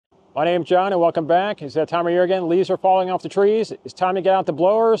My name's John and welcome back. It's that time of year again. Leaves are falling off the trees. It's time to get out the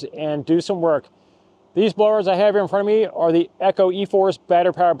blowers and do some work. These blowers I have here in front of me are the eforce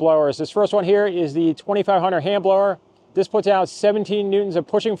battery powered blowers. This first one here is the 2500 hand blower. This puts out 17 newtons of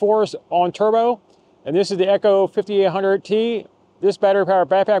pushing force on turbo. And this is the Echo 5800T. This battery powered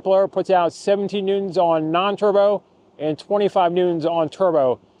backpack blower puts out 17 newtons on non-turbo and 25 newtons on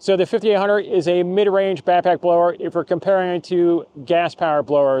turbo. So the 5800 is a mid-range backpack blower if we're comparing it to gas-powered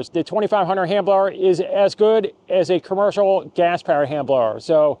blowers. The 2500 hand blower is as good as a commercial gas-powered hand blower.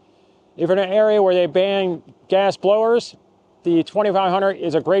 So if you're in an area where they ban gas blowers, the 2500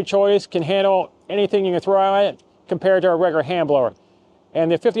 is a great choice, can handle anything you can throw at it compared to a regular hand blower.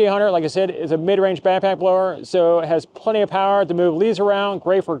 And the 5800, like I said, is a mid-range backpack blower, so it has plenty of power to move leaves around,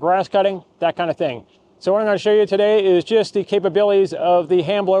 great for grass cutting, that kind of thing. So what I'm going to show you today is just the capabilities of the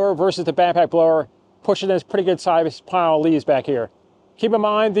hand blower versus the backpack blower, pushing this pretty good sized pile of leaves back here. Keep in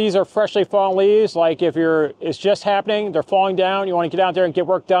mind, these are freshly fallen leaves. Like if it's just happening, they're falling down, you want to get out there and get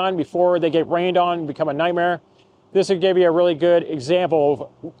work done before they get rained on and become a nightmare. This will give you a really good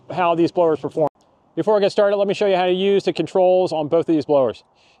example of how these blowers perform. Before I get started, let me show you how to use the controls on both of these blowers.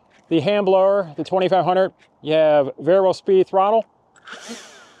 The hand blower, the 2500, you have variable speed throttle,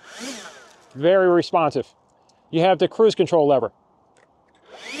 very responsive. You have the cruise control lever.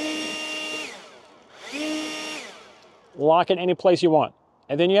 Lock it any place you want.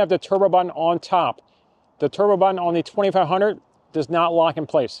 And then you have the turbo button on top. The turbo button on the 2500 does not lock in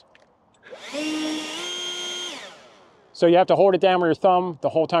place. So you have to hold it down with your thumb the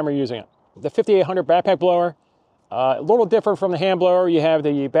whole time you're using it. The 5800 backpack blower, a little different from the hand blower. You have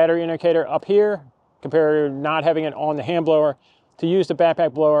the battery indicator up here compared to not having it on the hand blower. To use the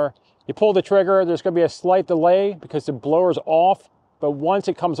backpack blower, you pull the trigger, there's going to be a slight delay because the blower's off, but once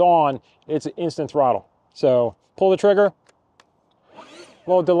it comes on, it's instant throttle. So pull the trigger, a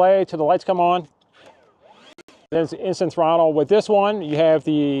little delay till the lights come on, then it's instant throttle. With this one, you have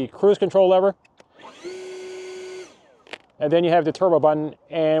the cruise control lever, and then you have the turbo button,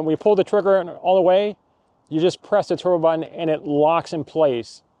 and when you pull the trigger all the way, you just press the turbo button and it locks in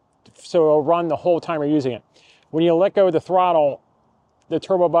place. So it'll run the whole time you're using it. When you let go of the throttle, the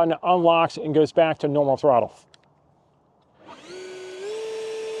turbo button unlocks and goes back to normal throttle.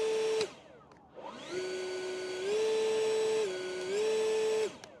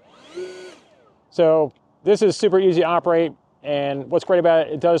 So this is super easy to operate, and what's great about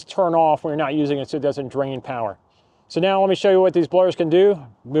it, it does turn off when you're not using it so it doesn't drain power. So now let me show you what these blowers can do,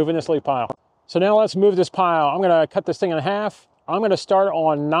 moving this leaf pile. So now let's move this pile. I'm gonna cut this thing in half. I'm gonna start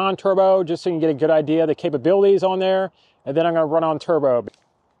on non-turbo just so you can get a good idea of the capabilities on there, and then I'm gonna run on turbo.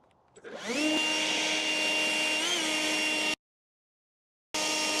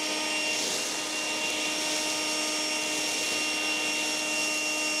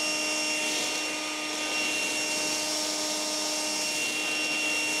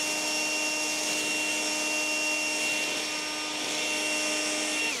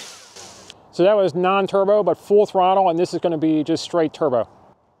 So that was non-turbo, but full throttle, and this is going to be just straight turbo.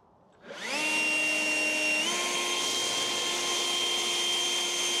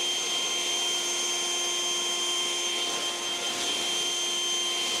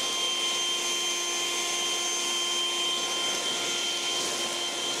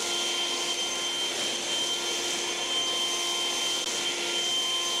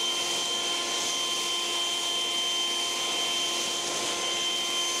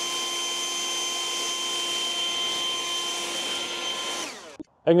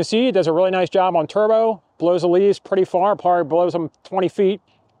 As you can see, it does a really nice job on turbo, blows the leaves pretty far, probably blows them 20 feet.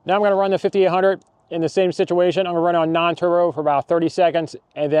 Now I'm going to run the 5800 in the same situation. I'm going to run on non-turbo for about 30 seconds,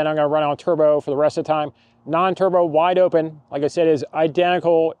 and then I'm going to run on turbo for the rest of the time. Non-turbo wide open, like I said, is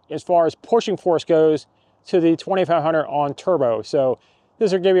identical as far as pushing force goes to the 2500 on turbo. So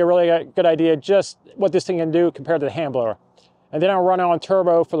this will give you a really good idea just what this thing can do compared to the hand blower. And then I'll run on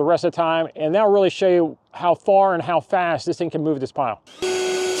turbo for the rest of the time, and that'll really show you how far and how fast this thing can move this pile.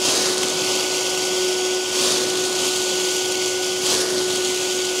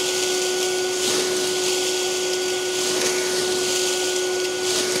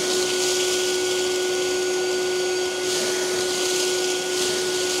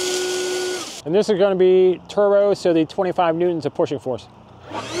 And this is going to be turbo, so the 25 newtons of pushing force.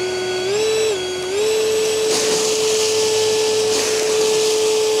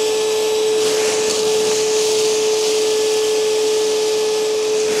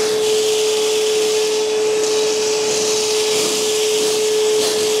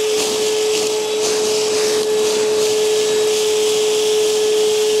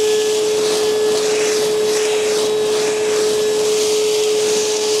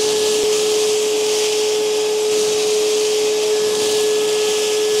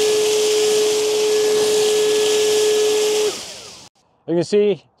 can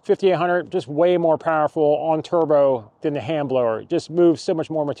see 5800 just way more powerful on turbo than the hand blower. It just moves so much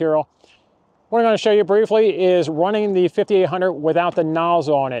more material. What I'm going to show you briefly is running the 5800 without the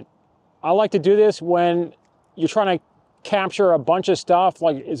nozzle on it. I like to do this when you're trying to capture a bunch of stuff,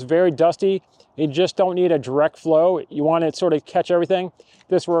 like it's very dusty. You just don't need a direct flow. You want it sort of catch everything.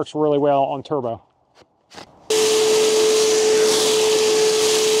 This works really well on turbo.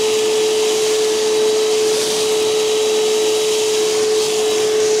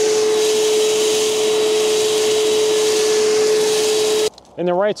 In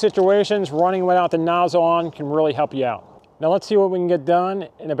the right situations, running without the nozzle on can really help you out. Now let's see what we can get done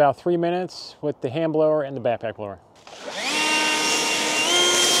in about 3 minutes with the hand blower and the backpack blower.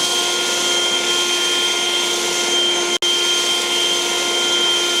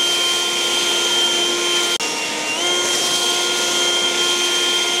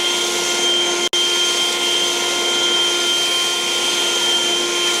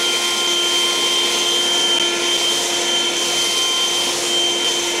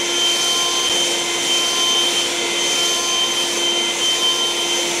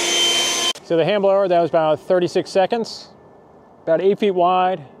 So the hand blower, that was about 36 seconds, about 8 feet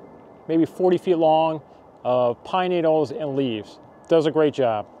wide, maybe 40 feet long, of pine needles and leaves. Does a great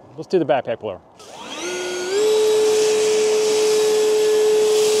job. Let's do the backpack blower.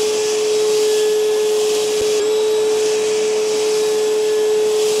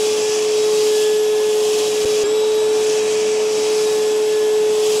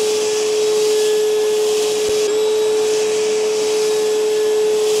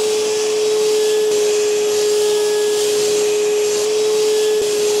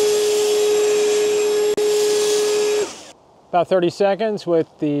 About 30 seconds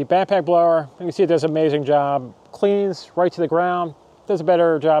with the backpack blower. You can see it does an amazing job. Cleans right to the ground. Does a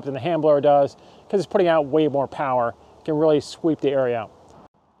better job than the hand blower does because it's putting out way more power. Can really sweep the area out.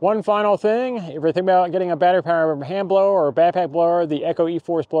 One final thing, if you're thinking about getting a battery powered hand blower or a backpack blower, the Echo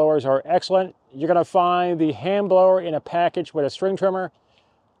eforce blowers are excellent. You're gonna find the hand blower in a package with a string trimmer.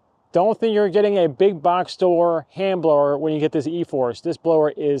 Don't think you're getting a big box store hand blower when you get this eforce. This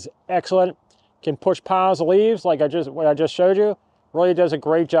blower is excellent. Can push piles of leaves like what I just showed you. Really does a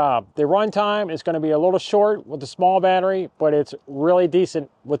great job. The run time is going to be a little short with the small battery, but it's really decent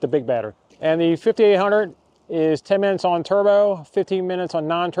with the big battery. And the 5800 is 10 minutes on turbo, 15 minutes on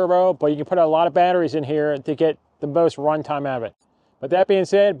non-turbo, but you can put a lot of batteries in here to get the most run time out of it. But that being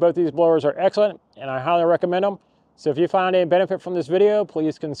said, both these blowers are excellent and I highly recommend them. So if you found any benefit from this video,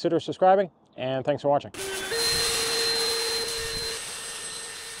 please consider subscribing, and thanks for watching.